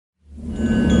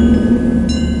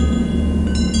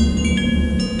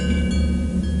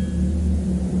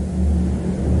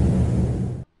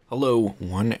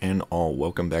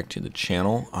welcome back to the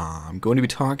channel. I'm going to be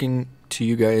talking to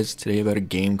you guys today about a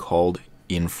game called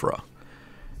INFRA.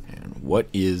 And what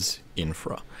is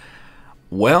INFRA?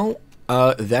 Well,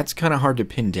 that's kind of hard to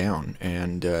pin down,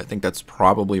 and I think that's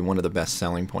probably one of the best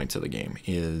selling points of the game.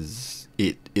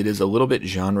 It is a little bit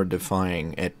genre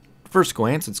defying. At first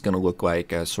glance, it's going to look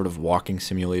like a sort of walking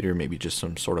simulator, maybe just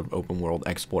some sort of open world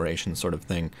exploration sort of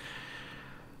thing.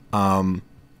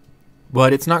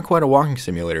 But it's not quite a walking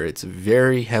simulator. It's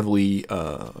very heavily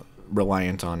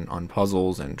reliant on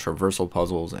puzzles and traversal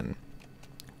puzzles and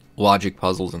logic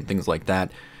puzzles and things like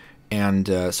that. And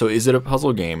so is it a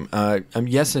puzzle game?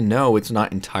 Yes and no. It's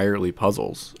not entirely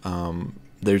puzzles.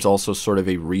 There's also sort of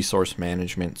a resource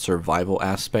management survival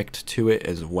aspect to it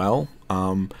as well.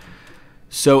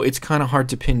 So it's kind of hard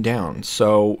to pin down.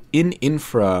 So in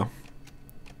INFRA,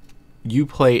 you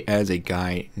play as a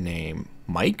guy named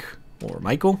Mike or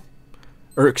Michael.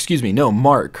 Or excuse me, no,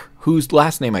 Mark, whose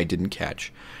last name I didn't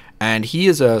catch. And he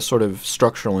is a sort of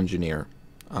structural engineer,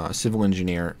 civil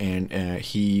engineer, and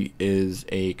he is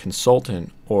a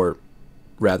consultant, or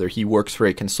rather he works for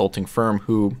a consulting firm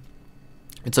who,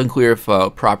 it's unclear if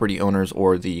property owners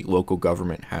or the local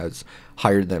government has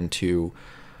hired them to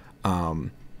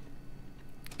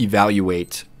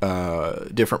evaluate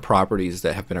different properties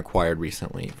that have been acquired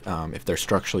recently, if they're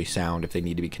structurally sound, if they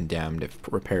need to be condemned, if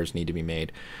repairs need to be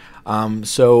made.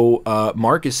 So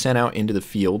Mark is sent out into the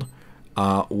field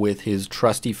with his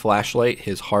trusty flashlight,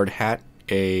 his hard hat,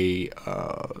 a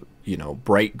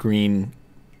bright green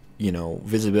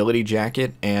visibility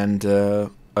jacket, and a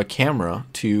camera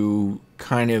to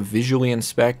kind of visually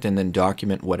inspect and then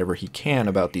document whatever he can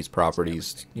about these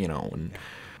properties, and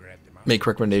make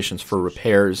recommendations for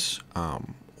repairs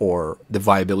or the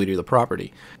viability of the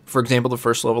property. For example, the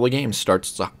first level of the game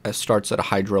starts at a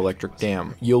hydroelectric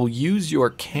dam. You'll use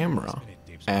your camera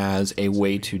as a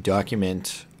way to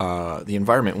document the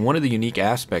environment. One of the unique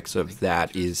aspects of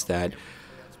that is that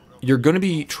you're going to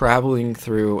be traveling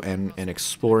through and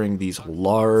exploring these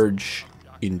large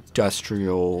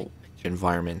industrial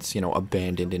environments,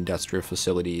 abandoned industrial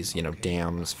facilities,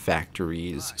 dams,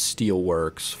 factories,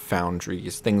 steelworks,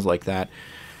 foundries, things like that.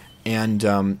 And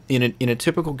in a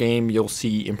typical game, you'll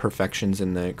see imperfections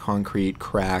in the concrete,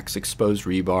 cracks, exposed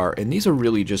rebar, and these are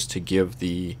really just to give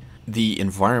the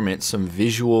environment some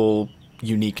visual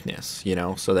uniqueness,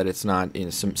 so that it's not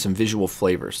some visual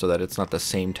flavor, so that it's not the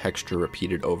same texture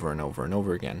repeated over and over and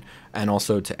over again, and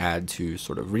also to add to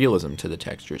sort of realism to the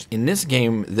textures. In this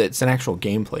game, that's an actual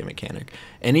gameplay mechanic.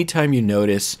 Anytime you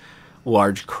notice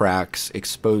large cracks,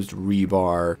 exposed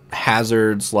rebar,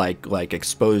 hazards like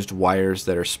exposed wires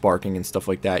that are sparking and stuff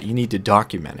like that, you need to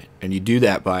document it. And you do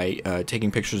that by taking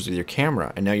pictures with your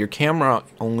camera. And now your camera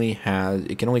can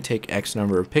only take X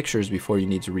number of pictures before you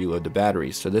need to reload the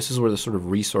batteries. So this is where the sort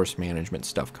of resource management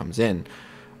stuff comes in.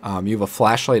 You have a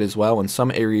flashlight as well, and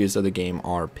some areas of the game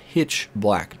are pitch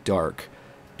black dark.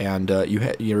 And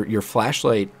your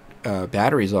flashlight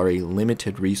batteries are a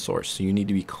limited resource, so you need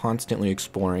to be constantly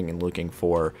exploring and looking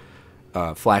for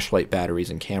flashlight batteries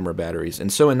and camera batteries.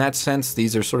 And so in that sense,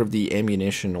 these are sort of the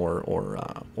ammunition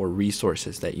or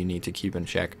resources that you need to keep in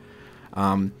check.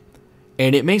 And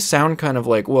it may sound kind of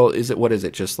like, well, what is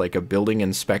it, just like a building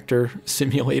inspector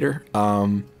simulator?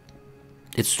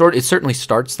 It certainly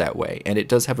starts that way, and it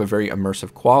does have a very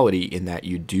immersive quality in that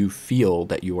you do feel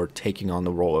that you are taking on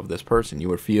the role of this person.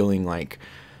 You are feeling like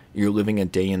you're living a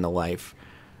day in the life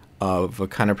of a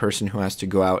kind of person who has to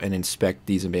go out and inspect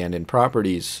these abandoned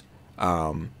properties,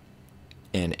 and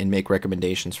make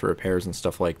recommendations for repairs and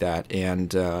stuff like that,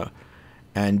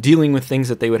 and dealing with things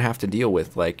that they would have to deal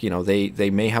with, like they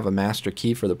may have a master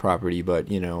key for the property, but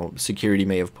security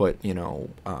may have put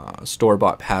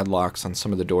store-bought padlocks on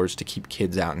some of the doors to keep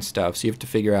kids out and stuff. So you have to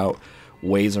figure out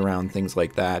ways around things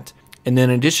like that. And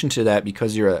then in addition to that,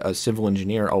 because you're a civil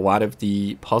engineer, a lot of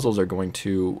the puzzles are going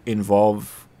to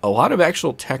involve a lot of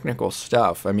actual technical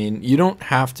stuff. I mean, you don't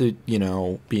have to,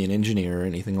 be an engineer or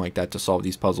anything like that to solve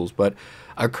these puzzles, but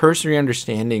a cursory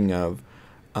understanding of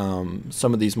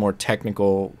some of these more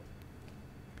technical,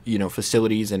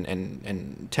 facilities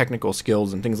and technical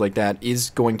skills and things like that is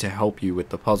going to help you with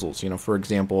the puzzles. For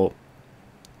example,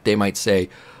 they might say,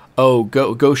 oh,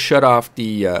 go shut off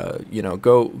the,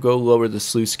 go lower the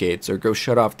sluice gates, or go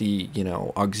shut off the,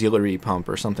 auxiliary pump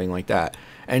or something like that.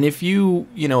 And if you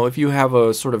have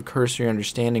a sort of cursory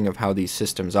understanding of how these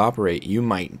systems operate, you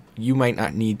might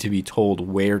not need to be told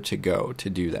where to go to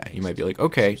do that. You might be like,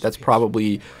 okay, that's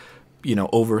probably,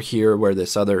 over here where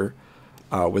this other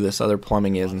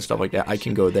plumbing is and stuff like that. I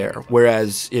can go there.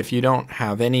 Whereas if you don't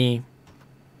have any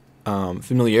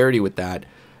familiarity with that,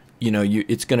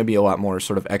 it's going to be a lot more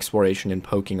sort of exploration and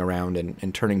poking around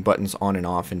and turning buttons on and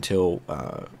off until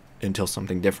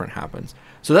something different happens.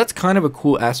 So that's kind of a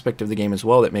cool aspect of the game as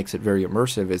well that makes it very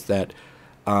immersive, is that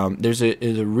there's a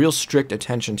real strict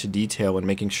attention to detail and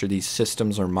making sure these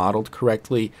systems are modeled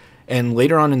correctly. And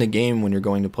later on in the game, when you're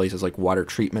going to places like water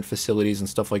treatment facilities and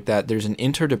stuff like that, there's an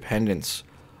interdependence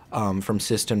from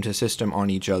system to system on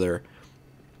each other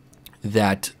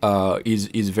that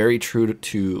is very true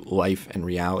to life and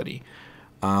reality.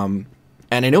 And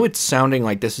I know it's sounding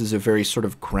like this is a very sort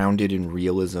of grounded in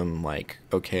realism, like,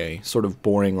 okay, sort of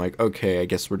boring, like, okay, I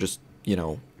guess we're just,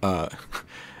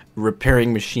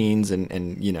 repairing machines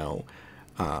and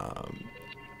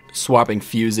swapping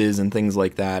fuses and things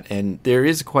like that. And there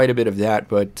is quite a bit of that,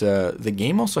 but the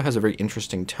game also has a very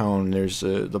interesting tone. There's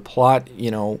the plot,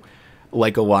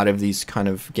 like a lot of these kind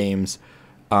of games,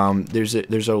 there's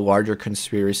a larger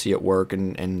conspiracy at work,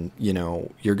 and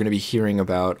you're going to be hearing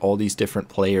about all these different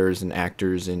players and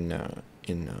actors in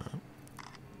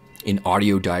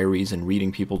audio diaries and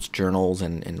reading people's journals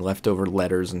and leftover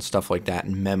letters and stuff like that,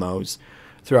 and memos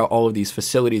throughout all of these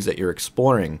facilities that you're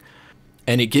exploring.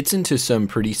 And it gets into some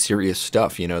pretty serious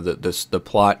stuff. The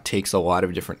plot takes a lot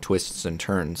of different twists and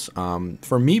turns.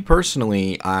 For me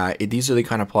personally, these are the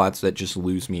kind of plots that just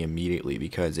lose me immediately,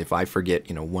 because if I forget,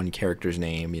 one character's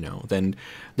name, then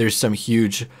there's some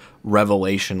huge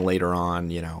revelation later on,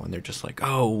 and they're just like,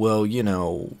 oh, well,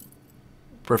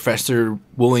 Professor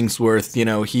Woollingsworth,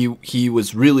 he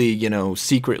was really,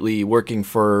 secretly working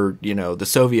for, the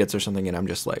Soviets or something, and I'm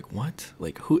just like, what?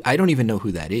 Like, who? I don't even know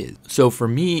who that is. So for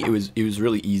me, it was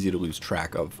really easy to lose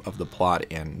track of the plot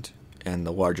and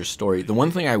the larger story. The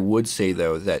one thing I would say,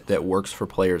 though, that works for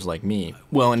players like me,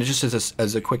 well, and just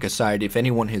as a quick aside, if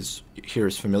anyone here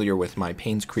is familiar with my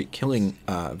Paynes Creek killing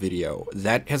video,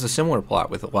 that has a similar plot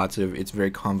with it's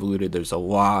very convoluted. There's a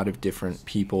lot of different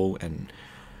people and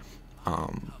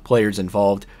players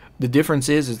involved. The difference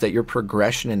is that your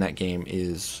progression in that game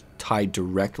is tied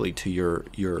directly to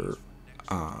your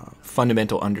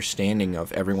fundamental understanding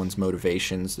of everyone's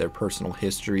motivations, their personal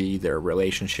history, their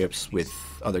relationships with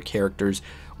other characters.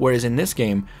 Whereas in this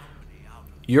game,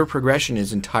 your progression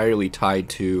is entirely tied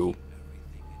to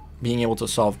being able to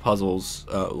solve puzzles,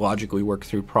 logically work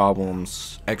through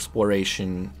problems,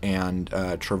 exploration, and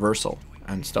traversal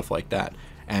and stuff like that,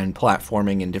 and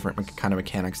platforming and different kind of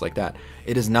mechanics like that.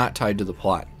 It is not tied to the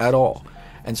plot at all.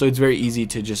 And so it's very easy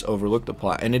to just overlook the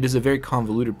plot. And it is a very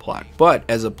convoluted plot. But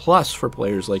as a plus for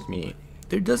players like me,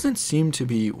 there doesn't seem to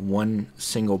be one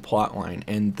single plot line.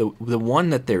 And the one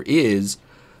that there is,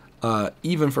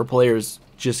 even for players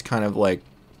just kind of like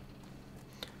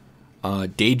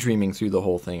daydreaming through the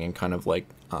whole thing and kind of like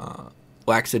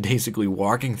lackadaisically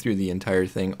walking through the entire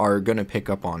thing, are going to pick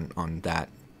up on that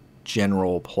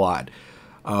general plot.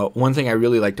 One thing I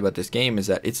really liked about this game is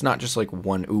that it's not just like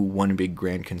one big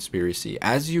grand conspiracy.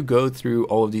 As you go through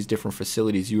all of these different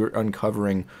facilities, you're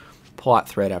uncovering plot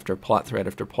thread after plot thread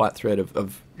after plot thread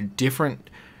of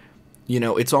different,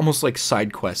 it's almost like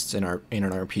side quests in an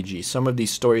RPG. Some of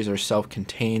these stories are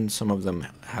self-contained. Some of them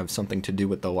have something to do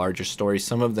with the larger story.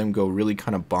 Some of them go really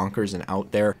kind of bonkers and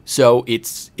out there. So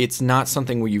it's not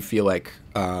something where you feel like,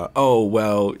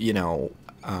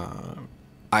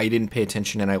 I didn't pay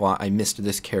attention and I missed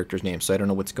this character's name, so I don't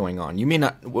know what's going on. You may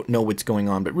not know what's going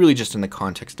on, but really just in the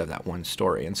context of that one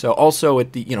story. And so also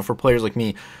for players like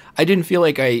me, I didn't feel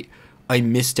like I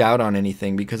missed out on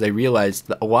anything, because I realized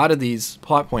that a lot of these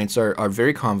plot points are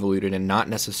very convoluted and not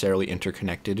necessarily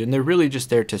interconnected, and they're really just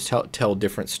there to tell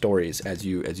different stories as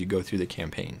you go through the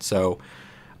campaign. So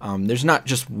there's not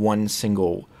just one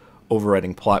single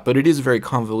overriding plot, but it is very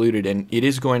convoluted, and it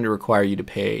is going to require you to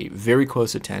pay very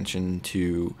close attention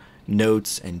to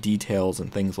notes and details and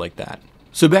things like that.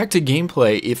 So back to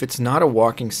gameplay, if it's not a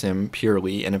walking sim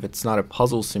purely, and if it's not a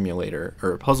puzzle simulator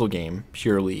or a puzzle game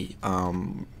purely,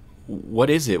 what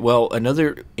is it? Well,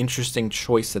 another interesting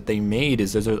choice that they made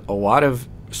is there's a lot of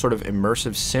sort of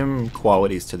immersive sim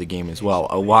qualities to the game as well.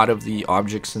 A lot of the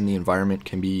objects in the environment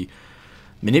can be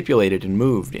manipulated and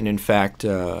moved, and in fact,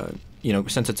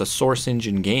 since it's a source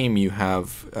engine game, you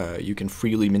can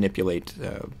freely manipulate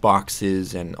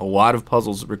boxes, and a lot of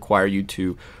puzzles require you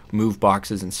to move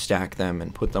boxes and stack them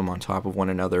and put them on top of one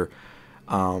another.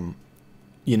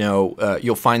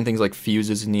 You'll find things like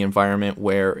fuses in the environment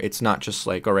where it's not just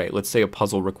like, all right, let's say a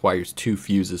puzzle requires 2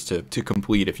 fuses to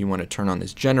complete if you want to turn on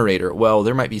this generator. Well,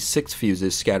 there might be 6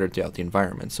 fuses scattered throughout the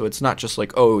environment. So it's not just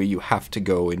like, oh, you have to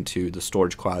go into the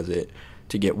storage closet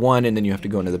to get one, and then you have to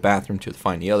go into the bathroom to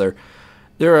find the other.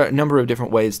 There are a number of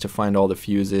different ways to find all the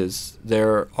fuses.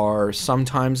 There are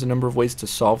sometimes a number of ways to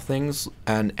solve things,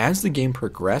 and as the game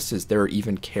progresses, there are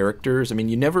even characters. I mean,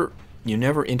 you never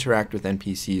interact with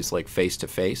NPCs like face to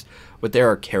face, but there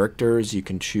are characters you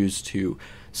can choose to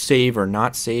save or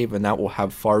not save, and that will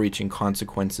have far-reaching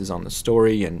consequences on the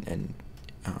story, and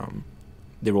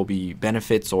there will be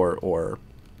benefits or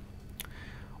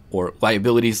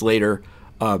liabilities later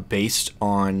based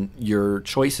on your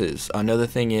choices. Another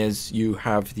thing is you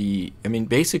have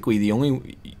basically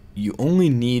you only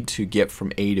need to get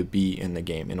from A to B in the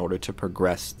game in order to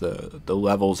progress the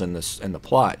levels and the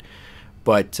plot.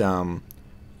 But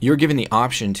you're given the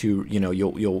option to,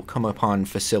 you'll come upon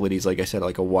facilities, like I said,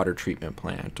 like a water treatment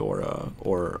plant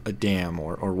or a dam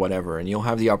or whatever, and you'll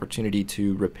have the opportunity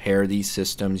to repair these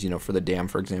systems. For the dam,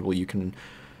 for example, you can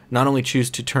not only choose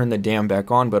to turn the dam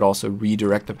back on, but also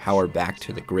redirect the power back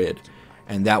to the grid.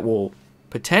 And that will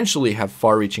potentially have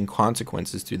far-reaching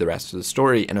consequences through the rest of the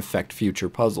story and affect future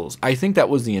puzzles. I think that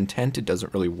was the intent. It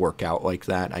doesn't really work out like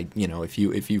that. If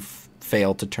you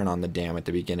fail to turn on the dam at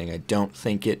the beginning, I don't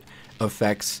think it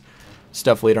affects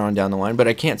stuff later on down the line, but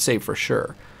I can't say for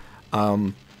sure.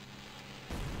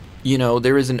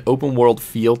 There is an open world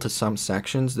feel to some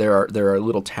sections. There are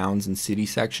little towns and city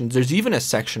sections. There's even a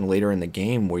section later in the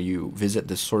game where you visit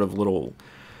this sort of little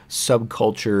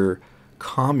subculture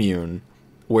commune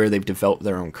where they've developed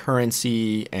their own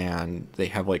currency, and they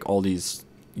have like all these,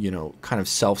 kind of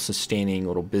self-sustaining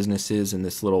little businesses in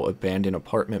this little abandoned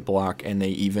apartment block, and they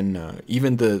even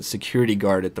the security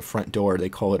guard at the front door, they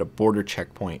call it a border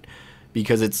checkpoint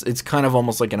because it's kind of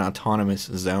almost like an autonomous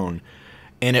zone.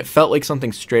 And it felt like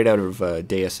something straight out of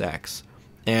Deus Ex.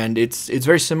 And it's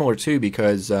very similar, too,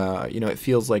 because, it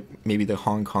feels like maybe the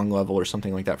Hong Kong level or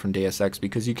something like that from Deus Ex,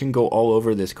 because you can go all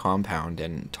over this compound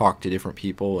and talk to different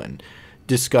people and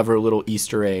discover little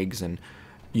Easter eggs and,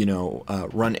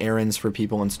 run errands for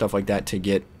people and stuff like that to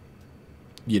get,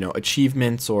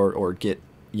 achievements or get,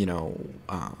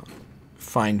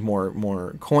 find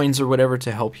more coins or whatever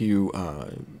to help you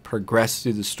progress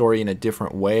through the story in a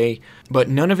different way. But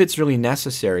none of it's really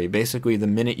necessary. Basically, the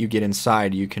minute you get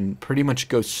inside, you can pretty much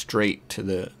go straight to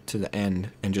the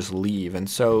end and just leave. And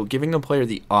so giving the player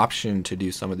the option to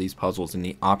do some of these puzzles and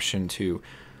the option to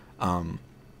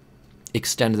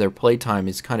extend their playtime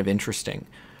is kind of interesting.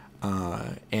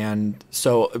 And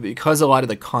so because a lot of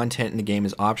the content in the game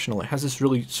is optional, it has this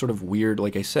really sort of weird,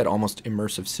 like I said, almost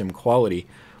immersive sim quality.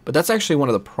 But that's actually one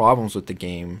of the problems with the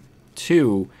game,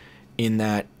 too, in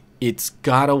that it's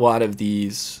got a lot of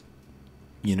these,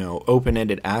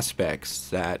 open-ended aspects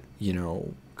that,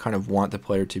 kind of want the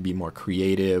player to be more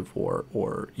creative or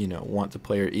want the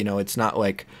player, it's not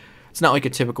like a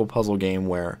typical puzzle game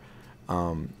where,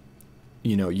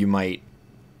 you might,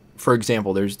 for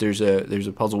example, there's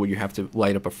a puzzle where you have to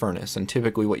light up a furnace, and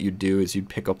typically what you'd do is you'd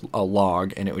pick up a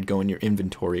log and it would go in your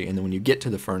inventory, and then when you get to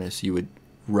the furnace, you would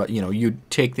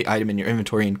you'd take the item in your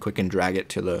inventory and click and drag it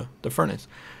to the furnace.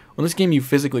 Well, in this game, you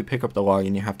physically pick up the log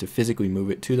and you have to physically move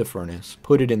it to the furnace,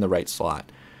 put it in the right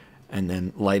slot, and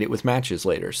then light it with matches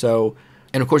later. So,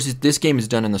 and of course, this game is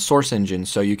done in the source engine,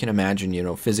 so you can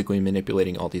imagine, physically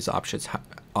manipulating all these objects,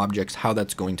 how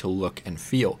that's going to look and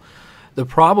feel. The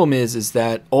problem is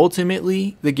that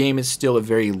ultimately the game is still a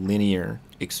very linear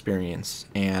experience,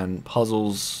 and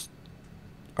puzzles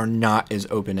are not as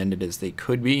open-ended as they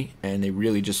could be, and they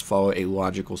really just follow a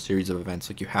logical series of events.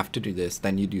 Like, you have to do this,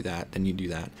 then you do that, then you do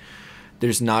that.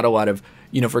 There's not a lot of,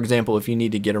 for example, if you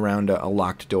need to get around a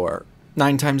locked door,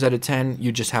 9 times out of 10,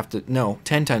 you just have to, no,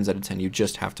 10 times out of 10, you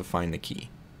just have to find the key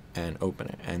and open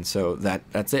it. And so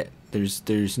that's it.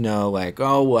 There's no like,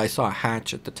 oh, well, I saw a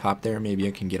hatch at the top there, maybe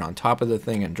I can get on top of the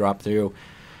thing and drop through.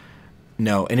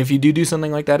 No, and if you do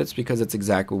something like that, it's because it's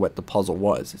exactly what the puzzle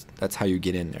was. That's how you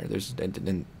get in there.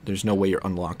 There's no way you're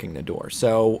unlocking the door.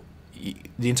 So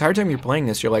the entire time you're playing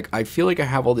this, you're like, I feel like I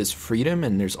have all this freedom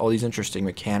and there's all these interesting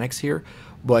mechanics here,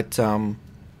 but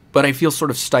I feel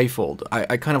sort of stifled.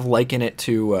 I kind of liken it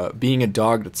to being a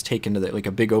dog that's taken to like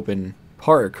a big open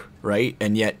park, right?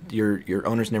 And yet your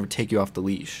owners never take you off the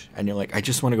leash, and you're like, I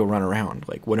just want to go run around.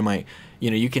 Like, what am I?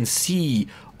 You can see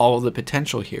all of the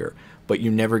potential here, but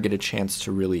you never get a chance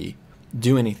to really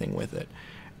do anything with it.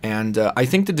 And I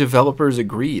think the developers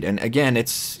agreed. And again,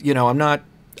 it's,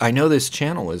 I know this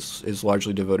channel is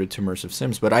largely devoted to immersive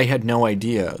sims, but I had no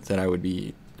idea that I would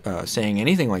be saying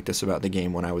anything like this about the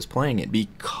game when I was playing it,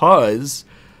 because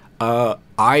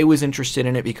I was interested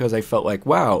in it because I felt like,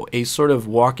 wow, a sort of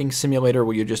walking simulator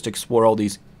where you just explore all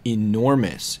these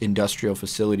enormous industrial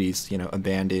facilities,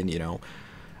 abandoned,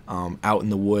 out in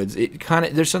the woods. It kind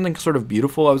of, there's something sort of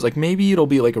beautiful. I was like, maybe it'll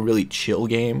be like a really chill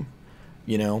game,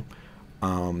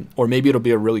 or maybe it'll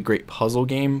be a really great puzzle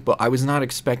game, but I was not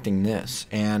expecting this.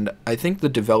 And I think the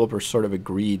developers sort of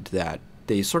agreed that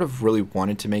they sort of really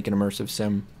wanted to make an immersive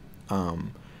sim.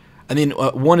 I mean,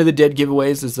 one of the dead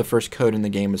giveaways is the first code in the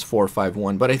game is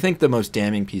 451, but I think the most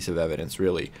damning piece of evidence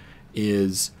really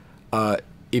is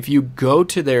if you go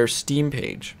to their Steam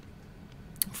page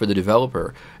for the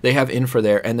developer, they have INFRA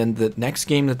there, and then the next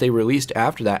game that they released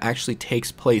after that actually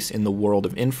takes place in the world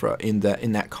of INFRA, in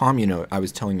that commune I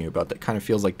was telling you about that kind of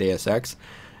feels like Deus Ex,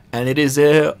 and it's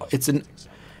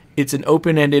an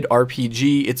open-ended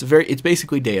RPG. It's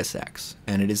basically Deus Ex,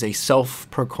 and it is a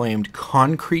self-proclaimed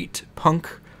concretepunk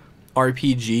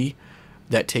RPG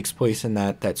that takes place in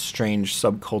that strange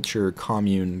subculture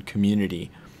commune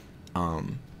community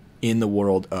in the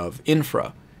world of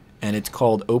INFRA. And it's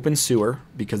called Open Sewer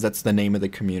because that's the name of the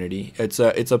community. It's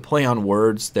a play on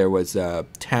words. There was a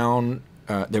town,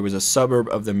 there was a suburb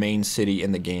of the main city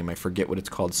in the game. I forget what it's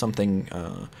called, something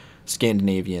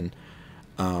Scandinavian,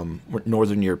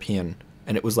 Northern European,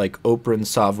 and it was like Opren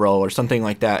Savrel or something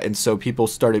like that. And so people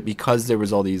started, because there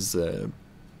was all these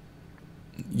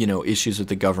issues with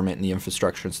the government and the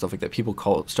infrastructure and stuff like that, people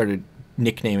started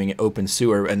nicknaming it Open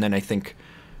Sewer. And then I think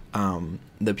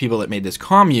the people that made this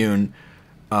commune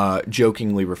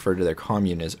jokingly refer to their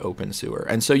commune as Open Sewer.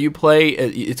 And so you play,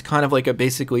 it's kind of like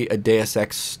basically a Deus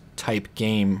Ex type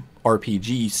game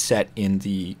RPG set in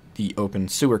the Open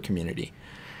Sewer community.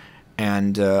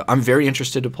 And I'm very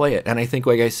interested to play it. And I think,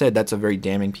 like I said, that's a very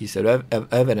damning piece of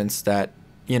evidence that,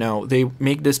 they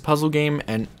make this puzzle game,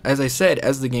 and as I said,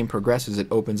 as the game progresses, it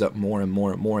opens up more and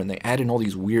more and more, and they add in all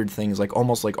these weird things, like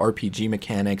almost like RPG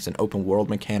mechanics and open world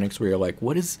mechanics, where you're like,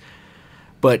 what is...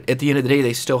 But at the end of the day,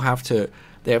 they still have to...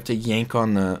 They have to yank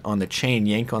on the chain,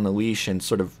 yank on the leash, and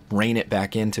sort of rein it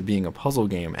back into being a puzzle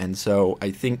game. And so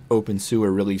I think Open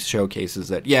Sewer really showcases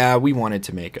that, yeah, we wanted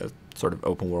to make a sort of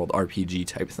open world RPG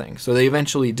type thing. So they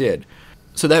eventually did.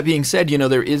 So that being said,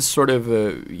 there is sort of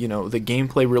a, the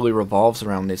gameplay really revolves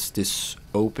around this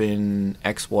open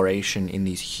exploration in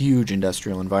these huge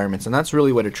industrial environments. And that's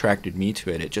really what attracted me to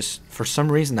it. It just, for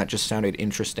some reason, that just sounded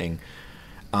interesting.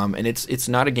 And it's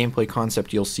not a gameplay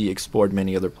concept you'll see explored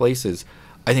many other places.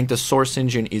 I think the source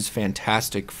engine is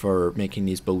fantastic for making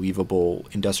these believable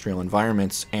industrial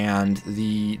environments, and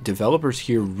the developers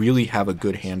here really have a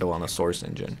good handle on the source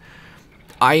engine.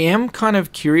 I am kind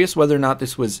of curious whether or not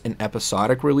this was an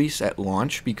episodic release at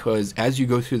launch, because as you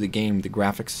go through the game, the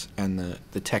graphics and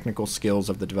the technical skills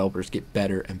of the developers get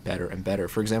better and better and better.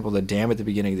 For example, the dam at the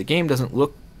beginning of the game doesn't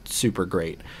look super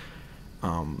great.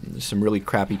 There's some really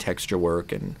crappy texture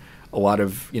work and a lot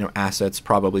of assets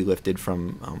probably lifted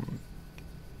from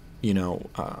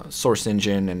source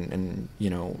engine and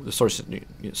the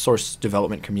source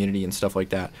development community and stuff like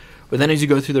that. But then as you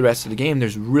go through the rest of the game,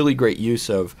 there's really great use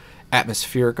of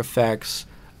atmospheric effects,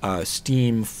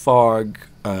 steam, fog,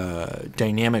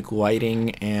 dynamic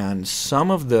lighting, and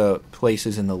some of the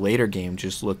places in the later game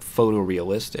just look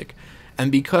photorealistic.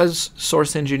 And because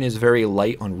source engine is very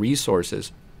light on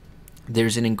resources,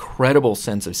 there's an incredible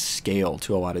sense of scale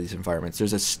to a lot of these environments.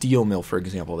 There's a steel mill, for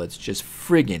example, that's just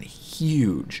friggin'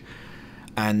 huge.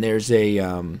 And there's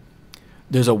a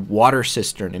water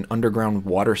cistern, an underground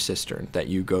water cistern that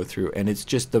you go through. And it's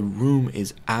just, the room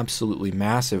is absolutely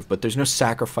massive, but there's no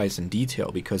sacrifice in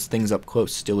detail because things up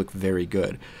close still look very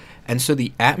good. And so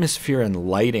the atmosphere and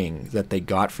lighting that they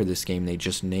got for this game, they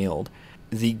just nailed.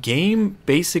 The game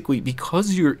basically,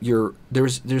 because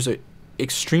there's a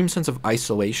extreme sense of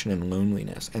isolation and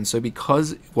loneliness, and so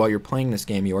because while you're playing this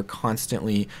game you are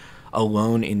constantly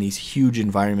alone in these huge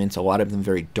environments, a lot of them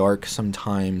very dark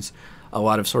sometimes, a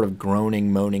lot of sort of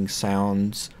groaning, moaning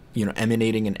sounds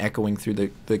emanating and echoing through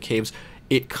the caves,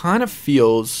 it kind of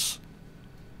feels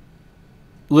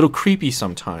a little creepy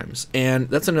sometimes. And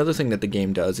that's another thing that the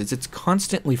game does, is it's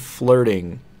constantly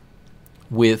flirting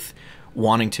with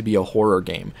wanting to be a horror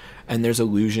game, and there's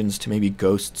allusions to maybe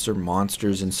ghosts or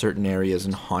monsters in certain areas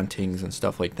and hauntings and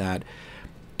stuff like that.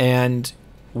 And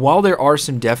while there are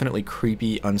some definitely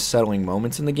creepy, unsettling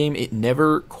moments in the game, it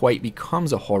never quite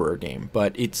becomes a horror game.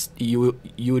 But you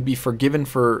could be forgiven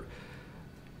for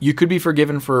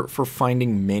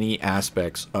finding many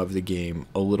aspects of the game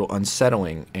a little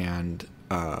unsettling and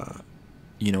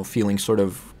feeling sort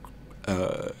of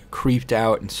creeped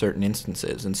out in certain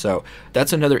instances. And so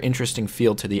that's another interesting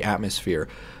feel to the atmosphere.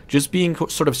 Just being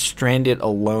sort of stranded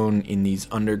alone in these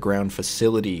underground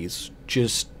facilities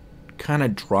just kind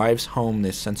of drives home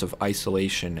this sense of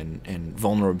isolation and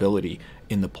vulnerability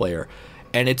in the player.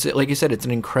 And it's, like I said, it's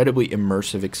an incredibly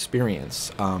immersive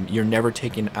experience. You're never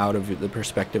taken out of the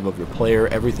perspective of your player.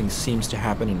 Everything seems to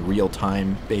happen in real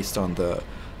time based on the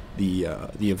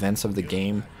events of the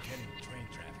game.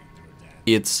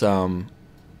 it's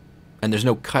and there's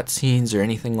no cutscenes or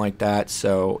anything like that,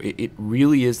 so it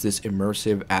really is this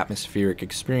immersive, atmospheric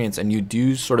experience, and you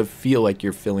do sort of feel like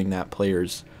you're filling that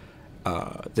player's,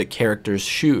 the character's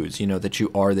shoes, you know, that you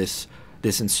are this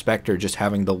inspector just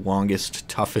having the longest,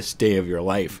 toughest day of your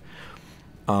life.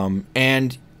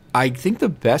 And I think the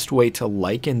best way to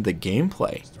liken the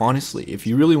gameplay, honestly, if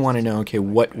you really want to know, okay,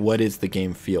 what does the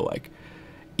game feel like?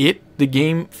 The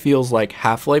game feels like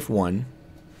Half-Life 1,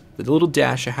 with a little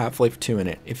dash of Half-Life 2 in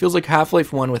it. It feels like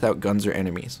Half-Life 1 without guns or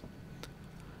enemies.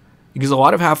 Because a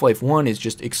lot of Half-Life 1 is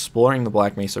just exploring the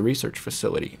Black Mesa research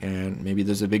facility, and maybe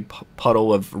there's a big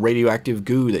puddle of radioactive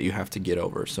goo that you have to get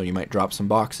over, so you might drop some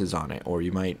boxes on it, or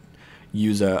you might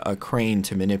use a crane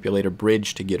to manipulate a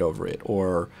bridge to get over it,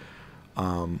 or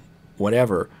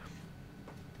whatever.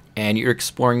 And you're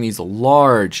exploring these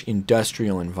large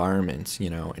industrial environments, you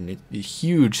know, and a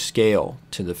huge scale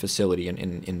to the facility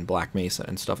in Black Mesa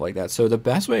and stuff like that. So the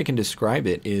best way I can describe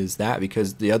it is that,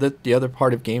 because the other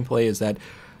part of gameplay is that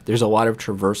there's a lot of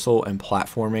traversal and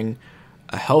platforming,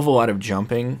 a hell of a lot of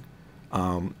jumping,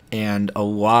 and a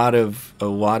lot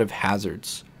of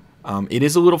hazards. It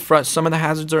is a little some of the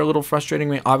hazards are a little frustrating.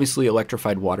 I mean, obviously,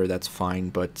 electrified water, that's fine,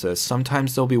 but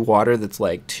sometimes there'll be water that's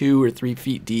like 2 or 3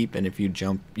 feet deep, and if you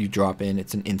drop in,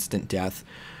 it's an instant death.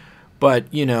 But,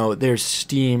 you know, there's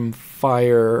steam,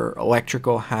 fire,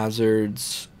 electrical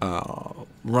hazards,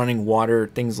 running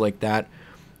water, things like that.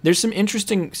 There's some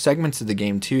interesting segments of the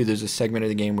game, too. There's a segment of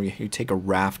the game where you take a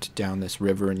raft down this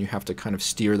river, and you have to kind of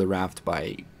steer the raft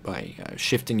by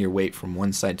shifting your weight from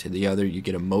one side to the other. You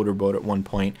get a motorboat at one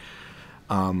point.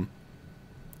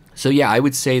 So yeah, I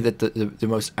would say that the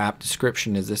most apt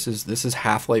description is this is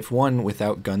Half-Life 1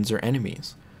 without guns or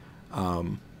enemies.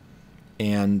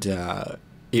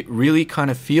 It really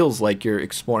kind of feels like you're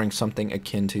exploring something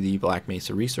akin to the Black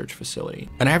Mesa research facility.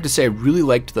 And I have to say, I really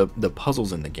liked the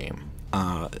puzzles in the game.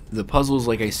 The puzzles,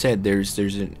 like I said, there's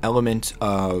an element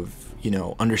of, you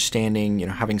know, understanding, you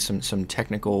know, having some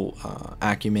technical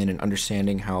acumen and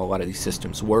understanding how a lot of these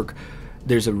systems work.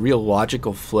 There's a real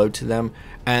logical flow to them,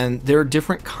 and there are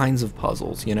different kinds of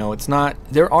puzzles. You know,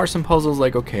 there are some puzzles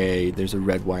like, okay, there's a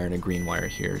red wire and a green wire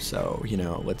here, so, you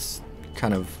know, let's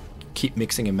kind of keep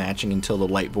mixing and matching until the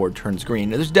light board turns green.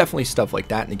 There's definitely stuff like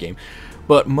that in the game,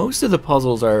 but most of the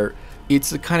puzzles it's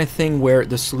the kind of thing where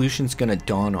the solution's gonna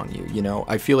dawn on you. You know,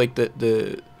 I feel like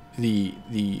the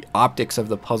optics of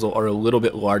the puzzle are a little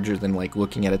bit larger than like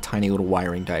looking at a tiny little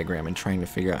wiring diagram and trying to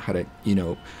figure out how to, you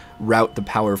know, route the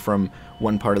power from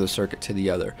one part of the circuit to the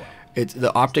other.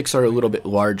 The optics are a little bit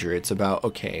larger. It's about,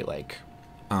 okay, like,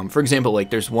 for example, like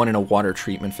there's one in a water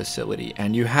treatment facility,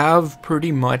 and you have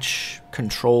pretty much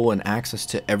control and access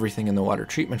to everything in the water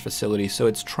treatment facility, so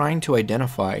it's trying to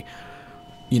identify,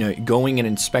 you know, going and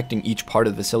inspecting each part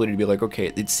of the facility to be like,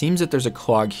 okay, it seems that there's a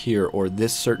clog here, or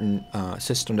this certain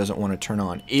system doesn't want to turn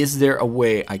on. Is there a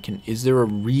way is there a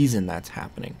reason that's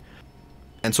happening?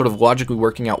 And sort of logically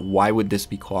working out, why would this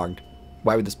be clogged?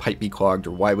 Why would this pipe be clogged?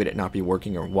 Or why would it not be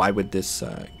working? Or why would this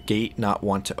gate not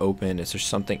want to open? Is there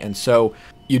something? And so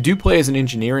you do play as an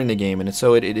engineer in the game, and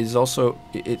so it is also,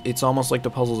 it's almost like the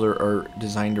puzzles are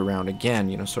designed around, again,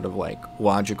 you know, sort of like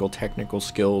logical, technical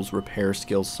skills, repair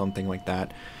skills, something like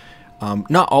that.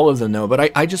 Not all of them, though,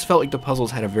 but I just felt like the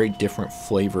puzzles had a very different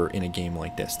flavor in a game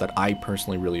like this that I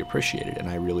personally really appreciated and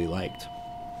I really liked.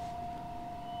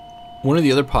 One of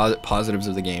the other positives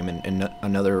of the game, and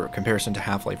another comparison to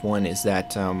Half-Life 1, is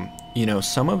that, you know,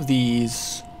 some of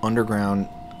these underground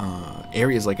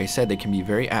areas, like I said, they can be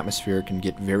very atmospheric and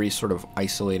get very sort of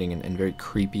isolating and very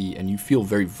creepy, and you feel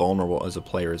very vulnerable as a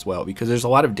player as well, because there's a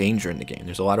lot of danger in the game.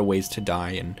 There's a lot of ways to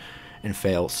die and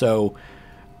fail. So,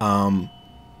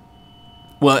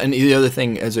 well, and the other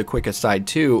thing, as a quick aside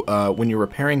too, when you're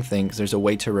repairing things, there's a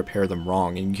way to repair them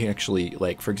wrong, and you can actually,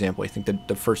 like, for example, I think that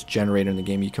the first generator in the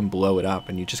game, you can blow it up,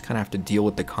 and you just kind of have to deal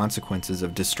with the consequences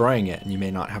of destroying it, and you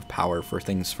may not have power for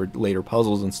things for later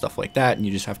puzzles and stuff like that, and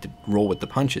you just have to roll with the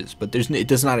punches. But it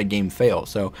does not a game fail,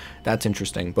 so that's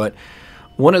interesting. But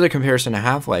one other comparison to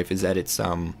Half-Life is that it's,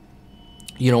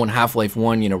 you know, in Half-Life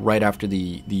 1, you know, right after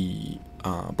the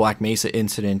Black Mesa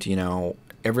incident, you know,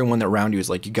 everyone around you is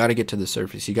like, you got to get to the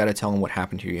surface. You got to tell them what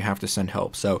happened here. You have to send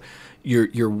help. So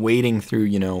you're wading through,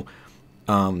 you know,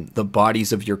 the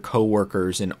bodies of your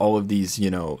coworkers and all of these,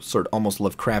 you know, sort of almost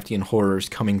Lovecraftian horrors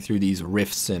coming through these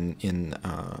rifts in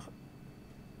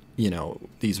you know,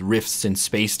 these rifts in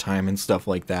space-time and stuff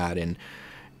like that,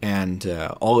 and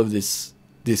all of this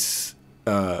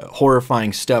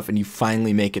horrifying stuff, and you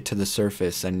finally make it to the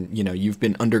surface, and you know, you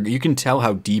can tell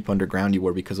how deep underground you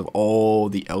were because of all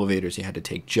the elevators you had to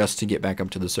take just to get back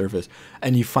up to the surface,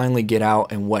 and you finally get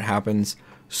out, and what happens?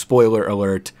 spoiler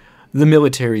alert, the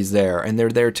military's there, and they're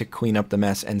there to clean up the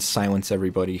mess and silence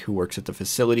everybody who works at the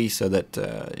facility so that,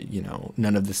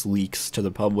 none of this leaks to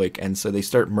the public. And so they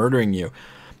start murdering you.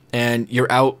 And you're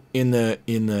out in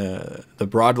the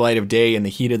broad light of day in the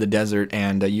heat of the desert,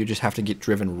 and you just have to get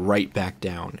driven right back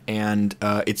down. And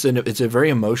it's a very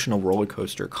emotional roller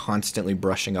coaster, constantly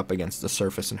brushing up against the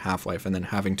surface in Half-Life, and then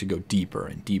having to go deeper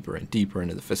and deeper and deeper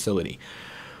into the facility.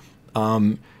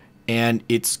 And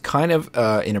it's kind of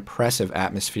an oppressive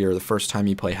atmosphere the first time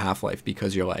you play Half-Life,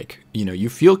 because you're like, you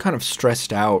feel kind of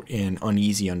stressed out and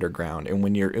uneasy underground. And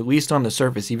when you're at least on the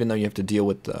surface, even though you have to deal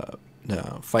with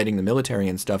fighting the military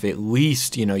and stuff, at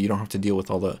least, you don't have to deal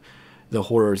with all the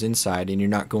horrors inside, and you're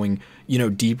not going,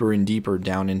 deeper and deeper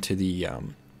down into the,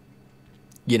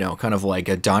 kind of like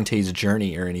a Dante's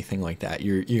Journey or anything like that.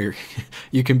 You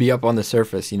can be up on the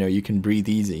surface, you can breathe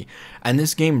easy. And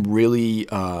this game really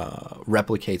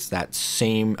replicates that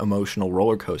same emotional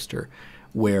roller coaster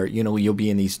where, you'll be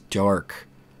in these dark,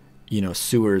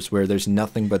 sewers where there's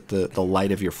nothing but the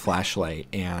light of your flashlight,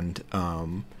 and,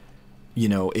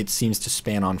 it seems to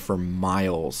span on for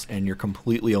miles, and you're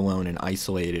completely alone and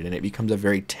isolated, and it becomes a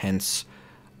very tense,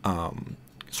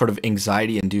 sort of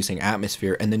anxiety-inducing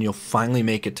atmosphere. And then you'll finally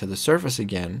make it to the surface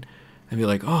again and be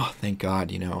like, oh, thank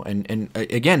God, And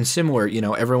again, similar,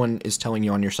 everyone is telling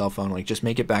you on your cell phone, like, just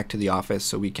make it back to the office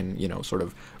so we can, sort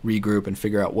of regroup and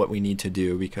figure out what we need to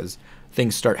do, because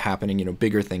things start happening,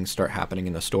 bigger things start happening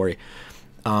in the story.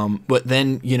 But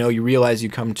then, you realize you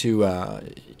come to a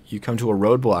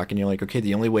roadblock, and you're like, okay,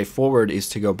 the only way forward is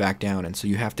to go back down. And so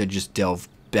you have to just delve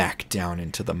back down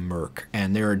into the murk.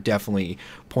 And there are definitely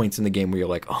points in the game where you're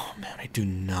like, oh man, I do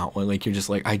not want, like, you're just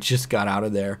like, I just got out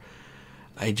of there.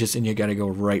 And you got to go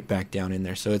right back down in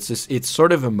there. So it's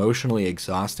sort of emotionally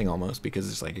exhausting almost,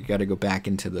 because it's like, you got to go back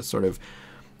into the sort of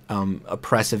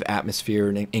oppressive atmosphere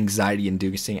and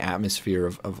anxiety-inducing atmosphere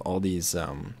of all these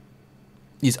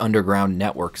underground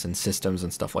networks and systems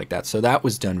and stuff like that. So that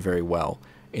was done very well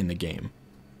in the game.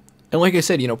 And like I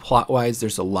said, plot-wise,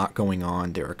 there's a lot going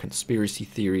on. There are conspiracy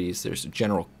theories. There's a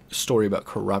general story about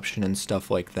corruption and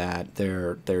stuff like that.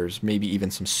 There's maybe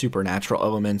even some supernatural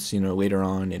elements, later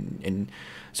on. And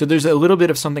so there's a little bit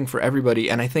of something for everybody.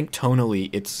 And I think tonally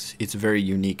it's very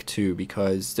unique too,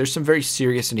 because there's some very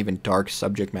serious and even dark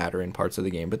subject matter in parts of the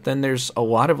game. But then there's a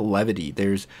lot of levity.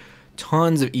 There's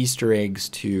tons of Easter eggs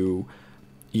to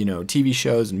TV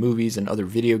shows and movies and other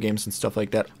video games and stuff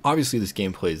like that. Obviously, this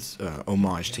game plays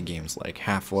homage to games like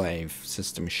Half-Life,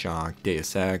 System Shock,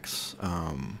 Deus Ex,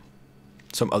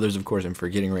 some others, of course, I'm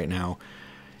forgetting right now.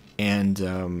 And,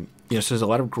 so there's a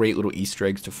lot of great little Easter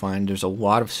eggs to find. There's a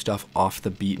lot of stuff off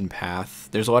the beaten path.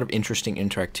 There's a lot of interesting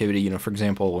interactivity. For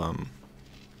example,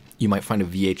 you might find a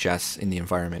VHS in the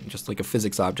environment, just like a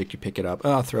physics object. You pick it up,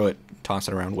 throw it, toss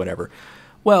it around, whatever.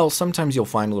 Well, sometimes you'll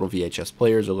find little VHS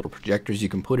players or little projectors you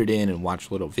can put it in and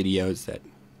watch little videos that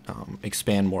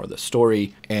expand more of the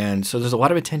story. And so there's a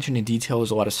lot of attention to detail. There's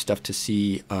a lot of stuff to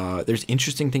see. There's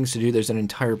interesting things to do. There's an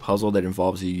entire puzzle that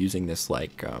involves you using this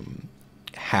like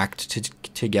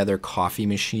hacked together coffee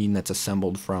machine that's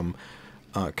assembled from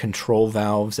control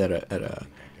valves at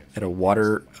a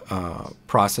water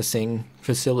processing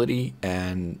facility,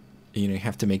 and you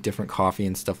have to make different coffee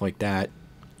and stuff like that.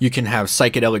 You can have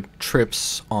psychedelic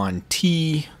trips on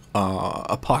tea,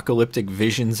 apocalyptic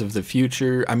visions of the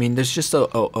future. I mean, there's just a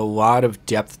lot of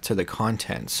depth to the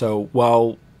content. So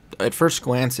while at first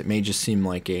glance it may just seem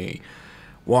like a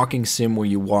walking sim where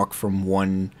you walk from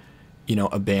one,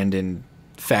 abandoned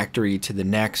factory to the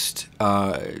next,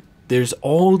 there's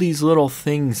all these little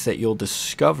things that you'll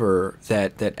discover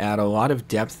that add a lot of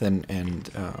depth and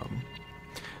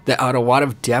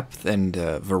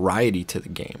variety to the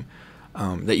game.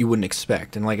 That you wouldn't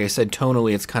expect. And like I said,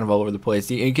 tonally, it's kind of all over the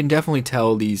place. You can definitely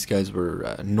tell these guys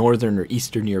were Northern or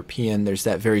Eastern European. There's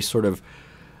that very sort of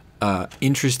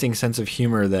interesting sense of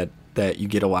humor that you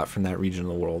get a lot from that region of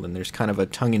the world. And there's kind of a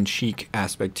tongue-in-cheek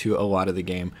aspect to a lot of the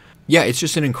game. Yeah, it's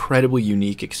just an incredibly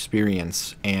unique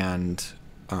experience. And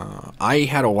I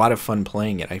had a lot of fun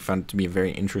playing it. I found it to be a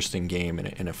very interesting game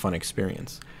and a fun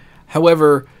experience.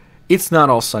 However, it's not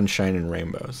all sunshine and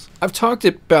rainbows. I've talked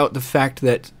about the fact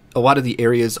that a lot of the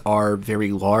areas are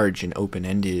very large and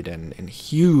open-ended and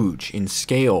huge in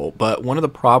scale, but one of the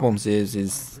problems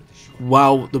is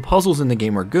while the puzzles in the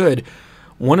game are good,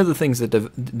 one of the things that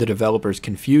the developers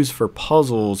confuse for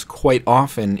puzzles quite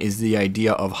often is the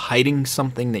idea of hiding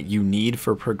something that you need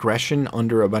for progression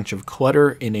under a bunch of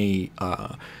clutter in a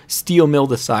steel mill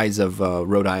the size of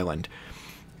Rhode Island.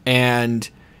 And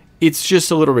it's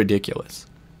just a little ridiculous,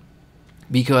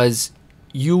 because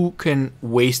you can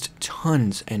waste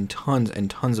tons and tons and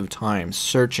tons of time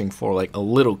searching for like a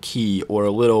little key or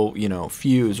a little,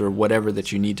 fuse or whatever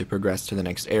that you need to progress to the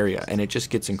next area. And it just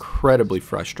gets incredibly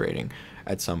frustrating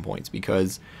at some points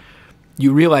because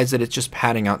you realize that it's just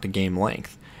padding out the game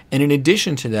length. And in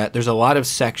addition to that, there's a lot of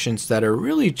sections that are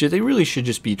they really should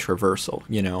just be traversal.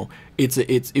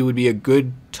 It would be a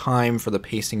good time for the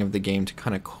pacing of the game to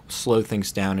kind of slow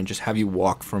things down and just have you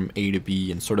walk from A to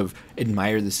B and sort of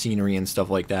admire the scenery and stuff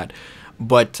like that.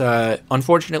 But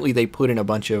unfortunately, they put in a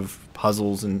bunch of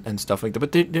puzzles and stuff like that.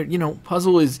 But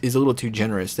puzzle is a little too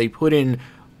generous. They put in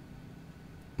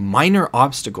minor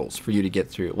obstacles for you to get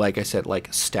through. Like I said,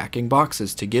 like stacking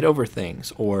boxes to get over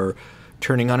things, or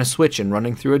turning on a switch and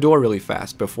running through a door really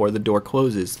fast before the door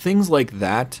closes. Things like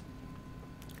that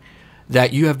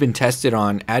you have been tested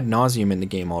on ad nauseum in the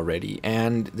game already,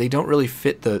 and they don't really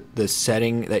fit the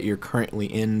setting that you're currently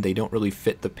in. They don't really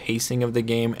fit the pacing of the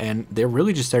game, and they're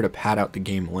really just there to pad out the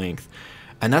game length.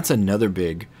 And that's another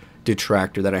big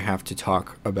detractor that I have to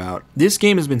talk about. This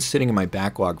game has been sitting in my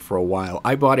backlog for a while.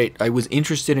 I bought it, I was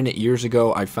interested in it years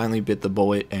ago. I finally bit the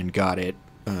bullet and got it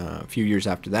a few years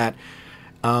after that.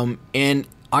 And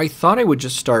I thought I would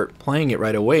just start playing it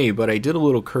right away, but I did a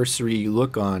little cursory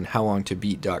look on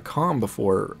howlongtobeat.com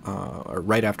before, or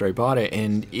right after I bought it,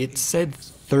 and it said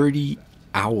 30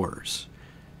 hours.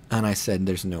 And I said,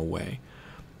 there's no way.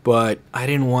 But I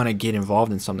didn't want to get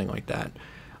involved in something like that.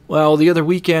 Well, the other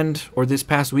weekend, or this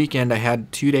past weekend, I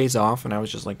had 2 days off, and I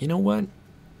was just like, you know what?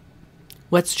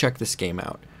 Let's check this game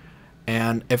out.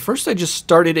 And at first I just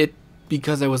started it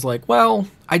because I was like, well,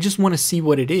 I just want to see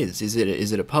what it is. Is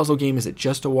it a puzzle game? Is it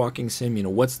just a walking sim?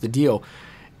 What's the deal?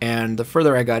 And the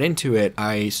further I got into it,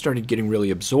 I started getting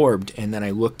really absorbed. And then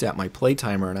I looked at my play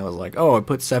timer and I was like, oh, I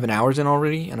put 7 hours in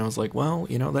already. And I was like, well,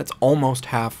 that's almost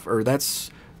half, or that's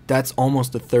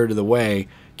almost a third of the way.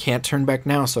 Can't turn back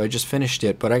now, so I just finished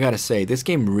it. But I gotta say, this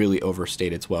game really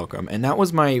overstayed its welcome. And that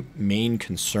was my main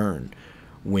concern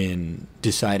when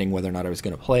deciding whether or not I was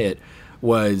going to play it.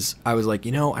 I was like,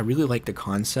 I really like the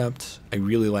concept. I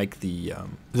really like the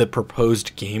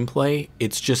proposed gameplay.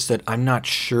 It's just that I'm not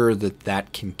sure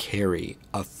that can carry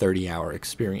a 30-hour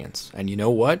experience. And you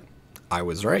know what? I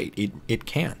was right. It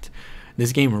can't.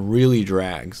 This game really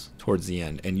drags towards the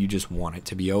end, and you just want it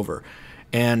to be over.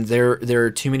 And there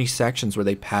are too many sections where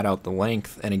they pad out the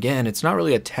length. And again, it's not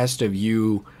really a test of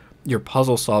your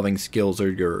puzzle solving skills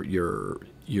or your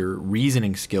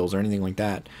reasoning skills or anything like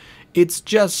that. It's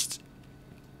just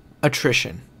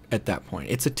attrition at that point.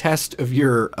 It's a test of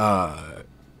your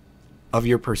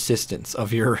persistence,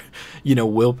 of your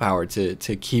willpower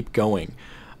to keep going.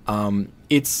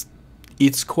 It's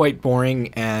quite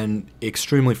boring and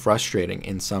extremely frustrating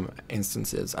in some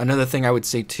instances. Another thing I would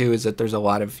say too is that there's a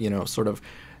lot of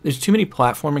there's too many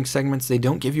platforming segments. They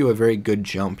don't give you a very good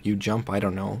jump. You jump, I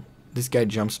don't know, this guy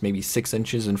jumps maybe 6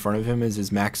 inches in front of him is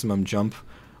his maximum jump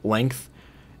length.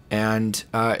 And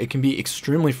it can be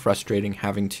extremely frustrating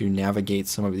having to navigate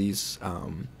some of these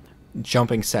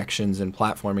jumping sections and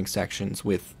platforming sections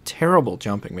with terrible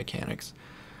jumping mechanics.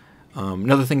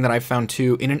 Another thing that I found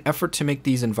too, in an effort to make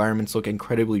these environments look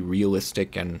incredibly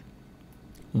realistic and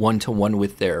one-to-one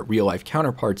with their real-life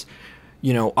counterparts,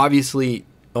 obviously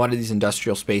a lot of these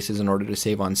industrial spaces, in order to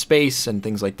save on space and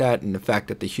things like that, and the fact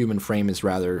that the human frame is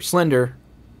rather slender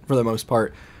for the most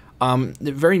part,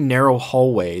 very narrow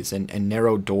hallways and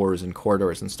narrow doors and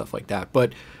corridors and stuff like that.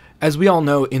 But as we all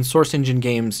know, in Source Engine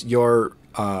games, your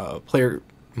player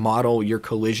model, your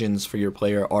collisions for your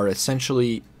player are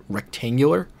essentially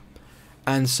rectangular.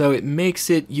 And so it makes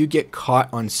it, you get caught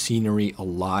on scenery a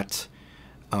lot.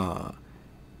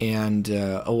 And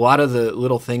a lot of the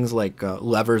little things like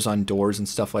levers on doors and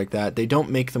stuff like that, they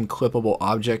don't make them clippable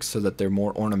objects so that they're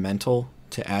more ornamental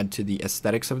to add to the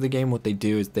aesthetics of the game. What they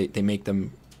do is they make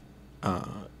them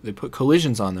they put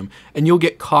collisions on them, and you'll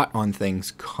get caught on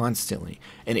things constantly,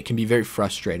 and it can be very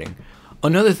frustrating.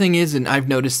 Another thing is, and I've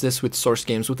noticed this with Source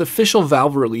games, with official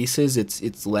Valve releases,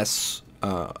 it's less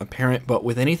apparent, but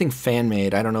with anything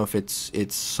fan-made, I don't know if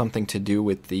it's something to do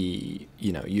with the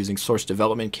using Source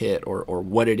Development Kit or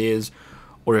what it is,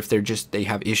 or if they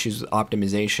have issues with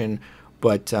optimization.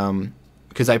 But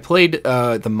because I played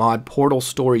the mod Portal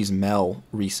Stories Mel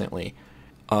recently.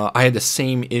 I had the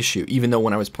same issue, even though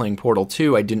when I was playing Portal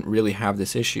 2, I didn't really have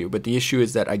this issue. But the issue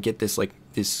is that I get this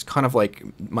kind of like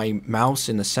my mouse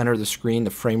in the center of the screen, the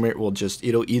frame rate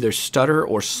it'll either stutter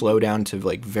or slow down to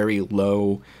like very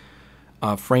low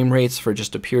frame rates for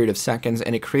just a period of seconds.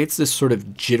 And it creates this sort of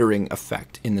jittering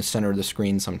effect in the center of the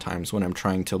screen sometimes when I'm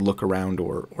trying to look around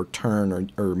or turn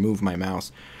or move my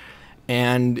mouse.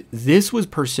 And this was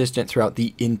persistent throughout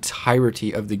the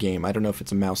entirety of the game. I don't know if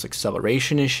it's a mouse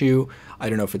acceleration issue. I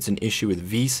don't know if it's an issue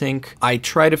with VSync. I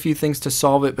tried a few things to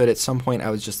solve it, but at some point I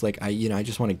was just like, I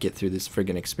just want to get through this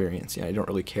friggin' experience. I don't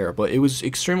really care. But it was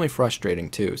extremely frustrating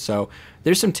too. So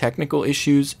there's some technical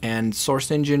issues, and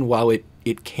Source Engine, while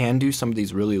it can do some of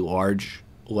these really large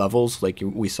levels like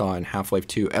we saw in Half-Life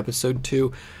 2 Episode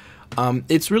 2,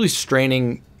 it's really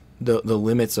straining the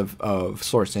limits of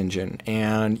Source Engine,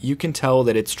 and you can tell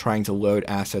that it's trying to load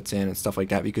assets in and stuff like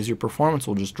that because your performance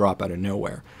will just drop out of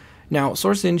nowhere. Now,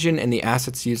 Source Engine and the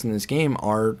assets used in this game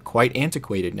are quite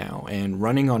antiquated now, and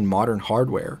running on modern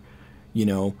hardware,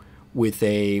 with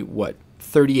a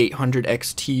 3800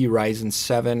 XT Ryzen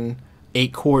 7,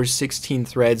 8 cores, 16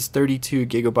 threads, 32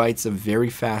 gigabytes of very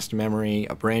fast memory,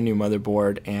 a brand new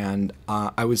motherboard, and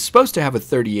I was supposed to have a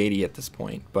 3080 at this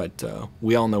point, but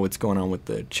we all know what's going on with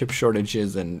the chip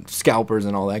shortages and scalpers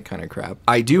and all that kind of crap.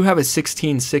 I do have a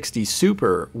 1660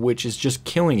 Super, which is just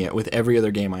killing it with every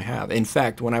other game I have. In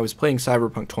fact, when I was playing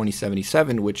Cyberpunk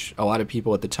 2077, which a lot of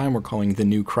people at the time were calling the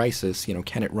new crisis,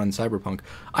 can it run Cyberpunk,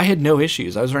 I had no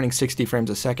issues. I was running 60 frames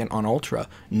a second on Ultra,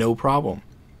 no problem.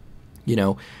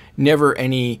 Never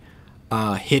any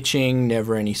hitching,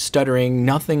 never any stuttering,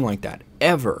 nothing like that,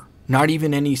 ever. Not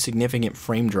even any significant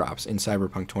frame drops in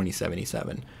Cyberpunk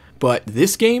 2077. But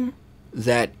this game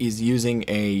that is using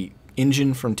a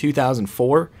engine from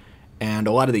 2004, and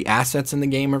a lot of the assets in the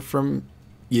game are from,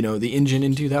 the engine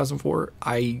in 2004,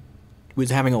 I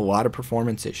was having a lot of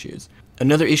performance issues.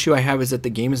 Another issue I have is that the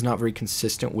game is not very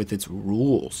consistent with its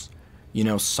rules.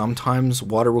 Sometimes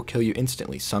water will kill you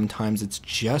instantly. Sometimes it's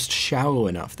just shallow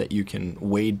enough that you can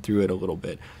wade through it a little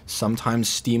bit. Sometimes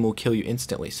steam will kill you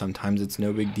instantly. Sometimes it's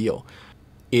no big deal.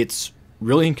 It's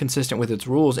really inconsistent with its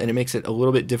rules, and it makes it a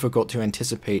little bit difficult to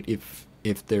anticipate if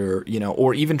they're,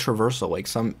 or even traversal. Like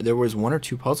there was 1 or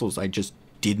 2 puzzles I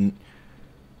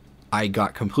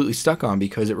got completely stuck on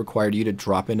because it required you to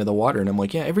drop into the water. And I'm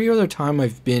like, yeah, every other time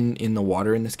I've been in the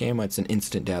water in this game, it's an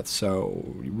instant death.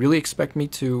 So you really expect me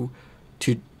to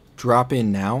drop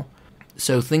in now?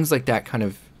 So things like that kind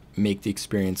of make the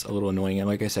experience a little annoying. And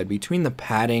like I said, between the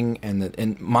padding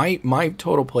and my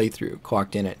total playthrough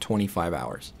clocked in at 25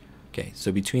 hours. Okay,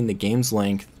 so between the game's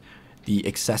length, the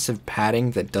excessive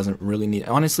padding that doesn't really need...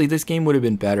 Honestly, this game would have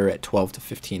been better at 12 to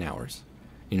 15 hours.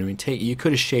 You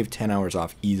could have shaved 10 hours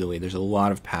off easily. There's a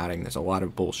lot of padding. There's a lot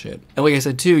of bullshit. And like I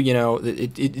said, too,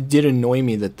 it did annoy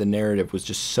me that the narrative was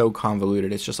just so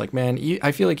convoluted. It's just like, man,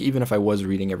 I feel like even if I was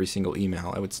reading every single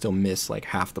email, I would still miss like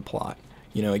half the plot.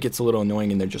 It gets a little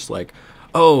annoying, and they're just like,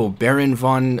 oh, Baron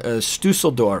von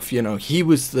Stusseldorf, he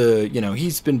was the,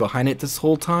 he's been behind it this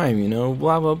whole time,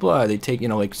 blah, blah, blah. They take,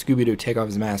 like Scooby-Doo take off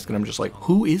his mask, and I'm just like,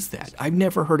 who is that? I've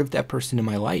never heard of that person in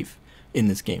my life in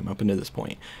this game up until this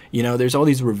point. There's all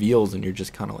these reveals, and you're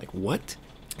just kind of like, what?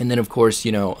 And then, of course,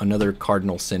 another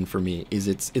cardinal sin for me is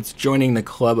it's joining the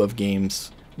club of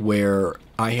games where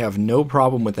I have no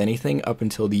problem with anything up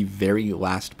until the very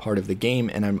last part of the game,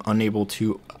 and I'm unable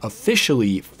to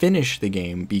officially finish the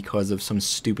game because of some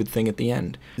stupid thing at the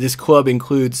end. This club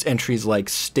includes entries like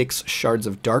Styx Shards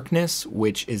of Darkness,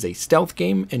 which is a stealth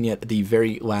game, and yet the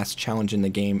very last challenge in the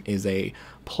game is a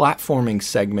platforming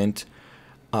segment,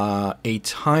 a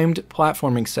timed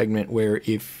platforming segment where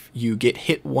if you get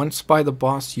hit once by the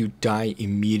boss, you die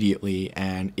immediately,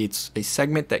 and it's a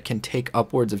segment that can take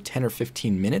upwards of 10 or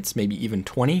 15 minutes, maybe even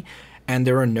 20, and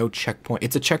there are no checkpoints.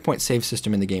 It's a checkpoint save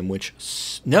system in the game,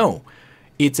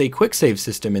 it's a quick save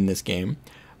system in this game,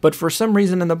 but for some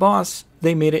reason in the boss,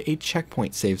 they made it a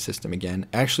checkpoint save system again.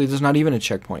 Actually, there's not even a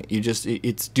checkpoint.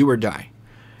 It's do or die.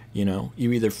 You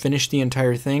either finish the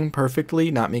entire thing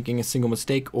perfectly, not making a single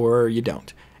mistake, or you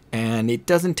don't. And it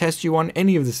doesn't test you on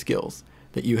any of the skills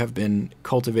that you have been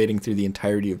cultivating through the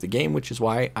entirety of the game, which is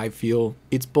why I feel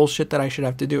it's bullshit that I should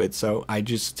have to do it. So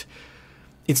it's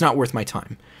not worth my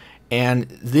time. And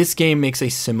this game makes a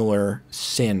similar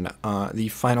sin. The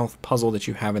final puzzle that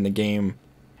you have in the game,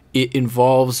 it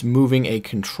involves moving a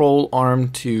control arm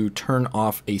to turn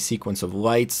off a sequence of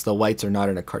lights. The lights are not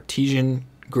in a Cartesian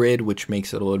grid, which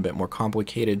makes it a little bit more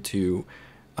complicated to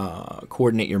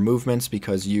coordinate your movements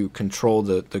because you control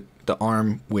the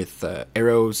arm with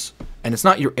arrows, and it's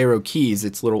not your arrow keys,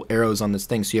 it's little arrows on this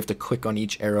thing, so you have to click on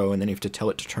each arrow and then you have to tell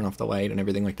it to turn off the light and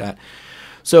everything like that.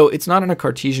 So it's not in a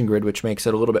Cartesian grid, which makes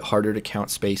it a little bit harder to count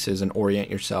spaces and orient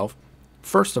yourself,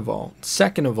 first of all.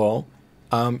 Second of all,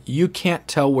 you can't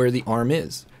tell where the arm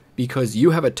is because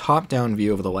you have a top-down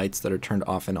view of the lights that are turned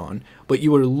off and on, but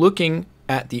you are looking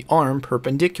at the arm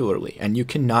perpendicularly, and you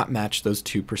cannot match those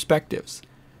two perspectives.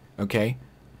 Okay?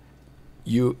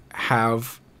 You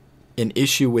have an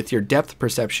issue with your depth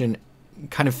perception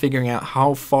kind of figuring out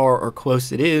how far or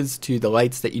close it is to the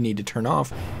lights that you need to turn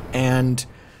off. And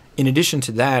in addition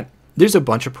to that, there's a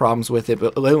bunch of problems with it,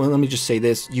 but let me just say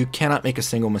this. You cannot make a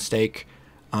single mistake.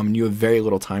 You have very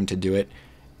little time to do it.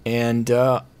 And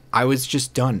I was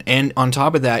just done. And on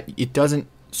top of that, it doesn't,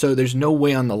 so there's no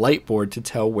way on the light board to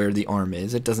tell where the arm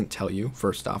is. It doesn't tell you,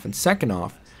 first off. And second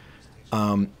off,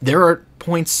 there are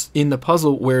points in the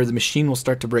puzzle where the machine will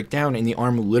start to break down and the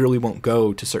arm literally won't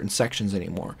go to certain sections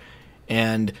anymore.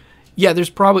 And yeah, there's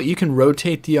probably, you can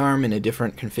rotate the arm in a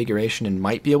different configuration and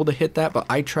might be able to hit that, but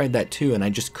I tried that too and I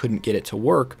just couldn't get it to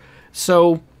work.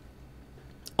 So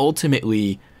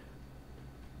ultimately,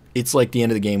 it's like the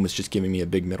end of the game was just giving me a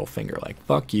big middle finger, like,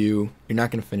 fuck you, you're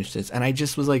not going to finish this. And I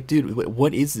just was like, dude,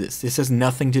 what is this? This has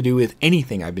nothing to do with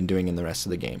anything I've been doing in the rest of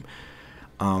the game.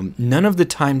 None of the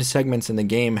timed segments in the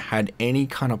game had any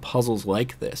kind of puzzles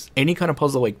like this. Any kind of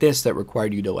puzzle like this that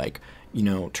required you to, like, you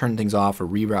know, turn things off or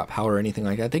reroute power or anything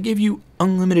like that. They gave you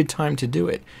unlimited time to do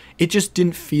it. It just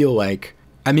didn't feel like,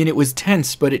 I mean, it was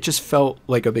tense, but it just felt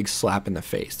like a big slap in the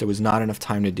face. There was not enough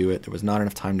time to do it. There was not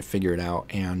enough time to figure it out.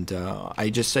 And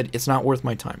I just said, it's not worth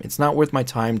my time. It's not worth my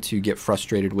time to get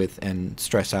frustrated with and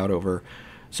stress out over.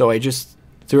 So I just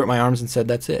threw up my arms and said,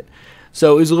 that's it.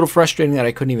 So it was a little frustrating that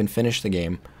I couldn't even finish the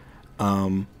game.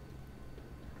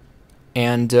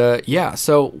 Yeah,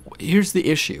 so here's the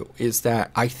issue, is that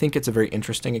I think it's a very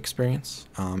interesting experience.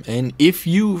 And if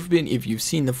you've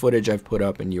seen the footage I've put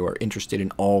up and you are interested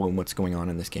in what's going on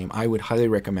in this game, I would highly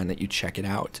recommend that you check it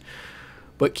out.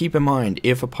 But keep in mind,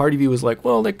 if a part of you is like,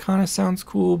 well, that kind of sounds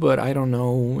cool, but I don't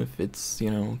know if it's,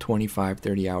 you know, 25,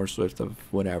 30 hours worth of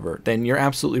whatever, then you're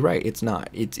absolutely right. It's not.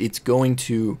 It's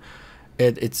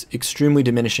extremely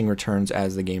diminishing returns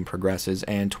as the game progresses,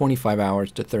 and 25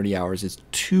 hours to 30 hours is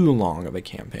too long of a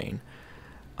campaign.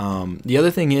 The other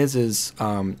thing is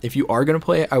if you are going to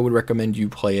play it, I would recommend you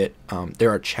play it. There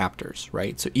are chapters,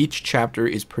 right? So each chapter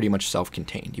is pretty much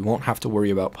self-contained. You won't have to worry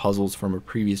about puzzles from a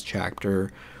previous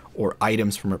chapter or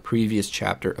items from a previous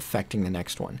chapter affecting the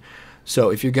next one. So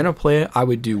if you're going to play it, I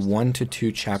would do 1 to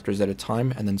 2 chapters at a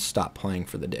time and then stop playing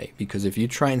for the day. Because if you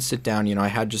try and sit down, you know, I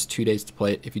had just 2 days to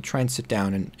play it. If you try and sit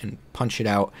down and punch it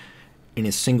out in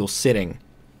a single sitting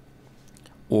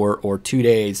or 2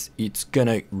 days, it's going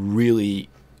to really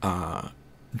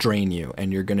drain you.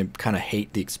 And you're going to kind of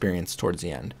hate the experience towards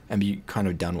the end and be kind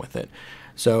of done with it.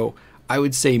 So I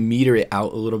would say meter it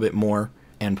out a little bit more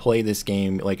and play this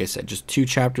game, like I said, just 2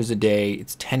 chapters a day.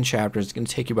 It's 10 chapters. It's going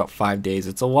to take you about 5 days.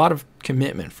 It's a lot of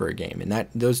commitment for a game, and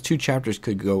those 2 chapters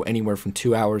could go anywhere from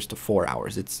 2 hours to 4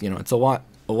 hours. It's, you know, it's a lot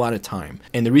of time.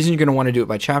 And the reason you're going to want to do it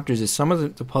by chapters is some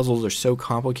of the puzzles are so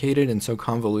complicated and so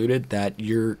convoluted that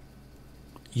you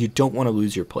don't want to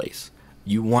lose your place.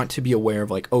 You want to be aware of,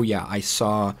 like, oh yeah, I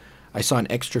saw an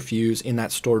extra fuse in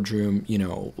that storage room, you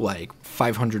know, like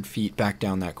 500 feet back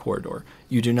down that corridor.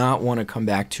 You do not want to come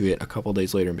back to it a couple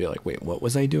days later and be like, wait, what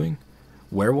was I doing?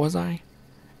 Where was I?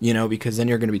 You know, because then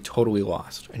you're going to be totally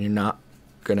lost and you're not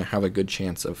going to have a good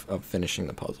chance of finishing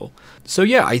the puzzle. So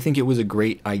yeah, I think it was a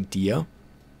great idea.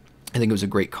 I think it was a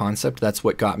great concept. That's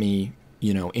what got me,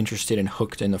 you know, interested and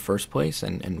hooked in the first place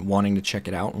and wanting to check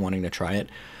it out and wanting to try it.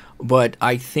 But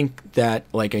I think that,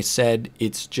 like I said,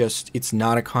 it's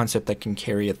not a concept that can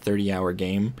carry a 30-hour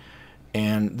game.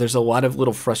 And there's a lot of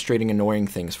little frustrating, annoying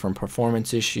things, from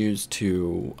performance issues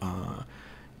to,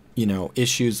 you know,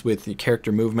 issues with the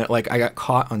character movement. Like, I got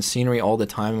caught on scenery all the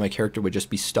time, and my character would just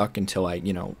be stuck until I,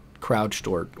 you know, crouched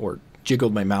or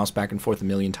jiggled my mouse back and forth a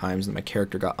million times, and my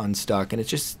character got unstuck. And it's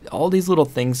just, all these little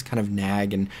things kind of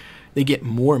nag, and they get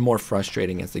more and more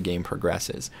frustrating as the game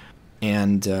progresses.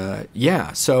 And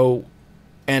yeah, so,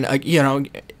 and you know,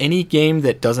 any game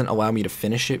that doesn't allow me to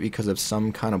finish it because of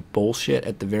some kind of bullshit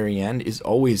at the very end is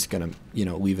always gonna, you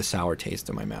know, leave a sour taste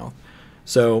in my mouth.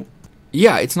 So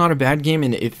yeah, it's not a bad game,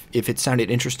 and if it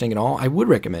sounded interesting at all, I would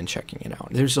recommend checking it out.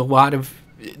 There's a lot of,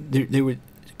 there was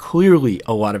clearly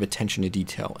a lot of attention to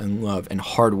detail and love and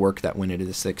hard work that went into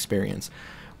this experience.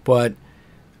 But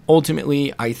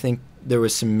ultimately, I think there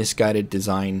was some misguided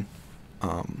design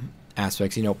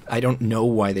aspects. You know, I don't know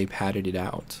why they padded it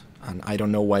out, and I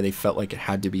don't know why they felt like it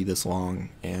had to be this long,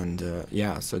 and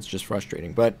yeah, so it's just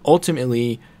frustrating. But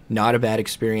ultimately, not a bad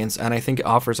experience, and I think it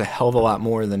offers a hell of a lot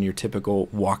more than your typical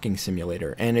walking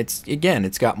simulator. And it's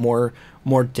got more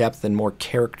depth and more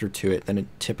character to it than a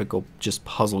typical just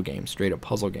puzzle game, straight up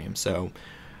puzzle game. So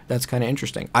that's kind of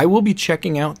interesting. I will be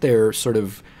checking out their sort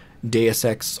of Deus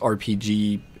Ex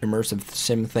RPG immersive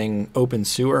sim thing, Open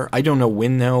Sewer. I don't know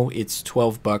when though. It's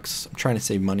 $12. I'm trying to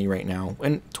save money right now,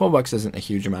 and $12 isn't a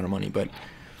huge amount of money, but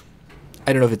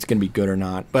I don't know if it's going to be good or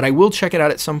not, but I will check it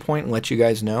out at some point and let you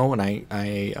guys know. And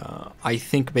I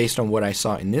think based on what I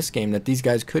saw in this game that these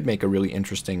guys could make a really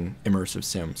interesting immersive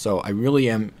sim. So I really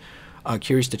am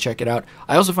curious to check it out.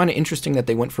 I also find it interesting that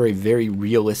they went for a very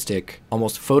realistic,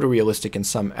 almost photorealistic in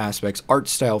some aspects, art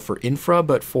style for Infra,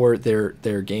 but for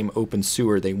their game Open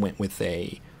Sewer, they went with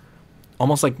a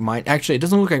almost like actually, it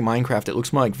doesn't look like Minecraft. It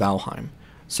looks more like Valheim.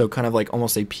 So kind of like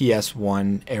almost a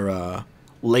PS1 era,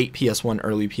 late PS1,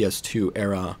 early PS2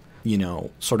 era, you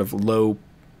know, sort of low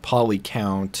poly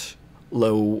count,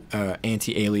 low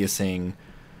anti-aliasing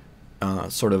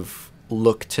sort of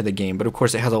look to the game. But of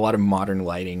course it has a lot of modern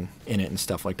lighting in it and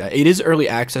stuff like that. It is early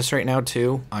access right now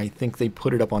too. I think they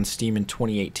put it up on Steam in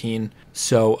 2018.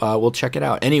 So we'll check it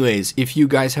out. Anyways, if you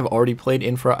guys have already played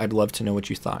Infra, I'd love to know what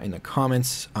you thought in the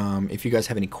comments. If you guys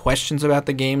have any questions about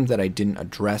the game that I didn't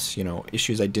address, you know,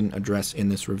 issues I didn't address in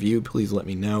this review, please let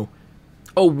me know.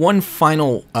 Oh, one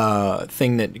final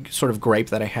thing that sort of gripe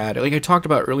that I had, like I talked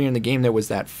about earlier in the game, there was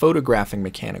that photographing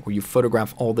mechanic where you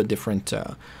photograph all the different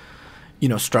you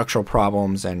know, structural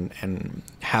problems and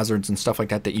hazards and stuff like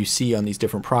that that you see on these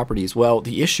different properties. Well,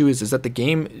 the issue is that the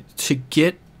game, to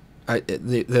get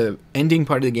the ending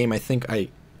part of the game, I think I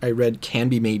read, can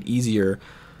be made easier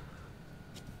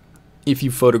if you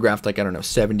photographed, like, I don't know,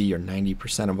 70 or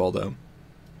 90% of all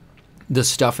the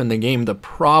stuff in the game. The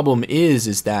problem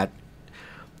is that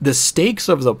the stakes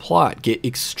of the plot get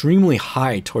extremely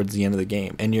high towards the end of the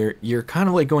game, and you're kind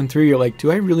of like going through, you're like, do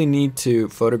I really need to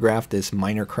photograph this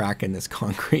minor crack in this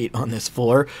concrete on this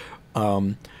floor,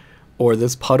 or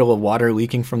this puddle of water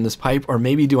leaking from this pipe, or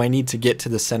maybe do I need to get to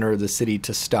the center of the city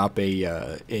to stop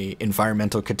a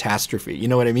environmental catastrophe? You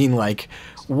know what I mean? Like,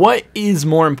 what is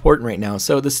more important right now?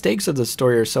 So the stakes of the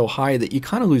story are so high that you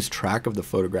kind of lose track of the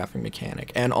photographing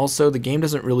mechanic, and also the game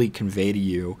doesn't really convey to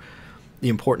you the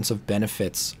importance of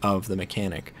benefits of the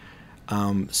mechanic.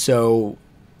 So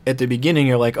at the beginning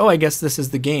you're like, oh, I guess this is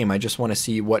the game. I just want to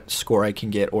see what score I can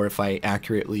get, or if I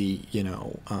accurately, you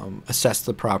know, assessed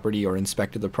the property or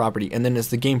inspected the property. And then as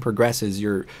the game progresses,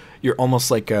 you're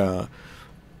almost like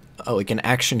like an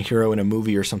action hero in a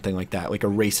movie or something like that, like a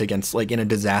race against, like in a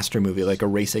disaster movie, like a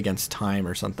race against time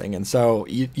or something. And so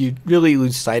you really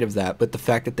lose sight of that. But the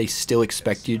fact that they still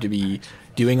expect you to be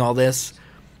doing all this,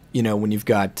 you know, when you've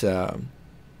got,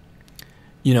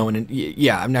 you know, and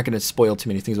yeah, I'm not going to spoil too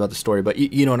many things about the story, but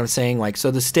you know what I'm saying? Like, so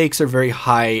the stakes are very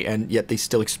high, and yet they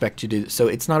still expect you to, so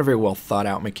it's not a very well thought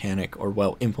out mechanic or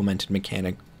well implemented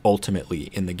mechanic ultimately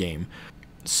in the game.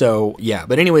 So yeah,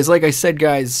 but anyways, like I said,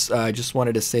 guys, I just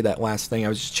wanted to say that last thing. I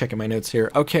was just checking my notes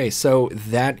here. Okay, so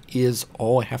that is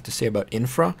all I have to say about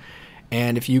Infra.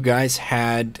 And if you guys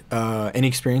had any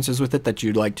experiences with it that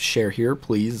you'd like to share here,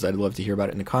 please, I'd love to hear about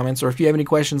it in the comments. Or if you have any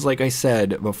questions, like I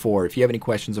said before, if you have any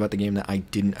questions about the game that I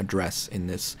didn't address in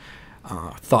this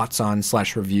thoughts on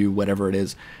 / review, whatever it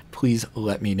is, please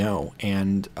let me know.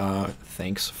 And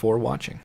thanks for watching.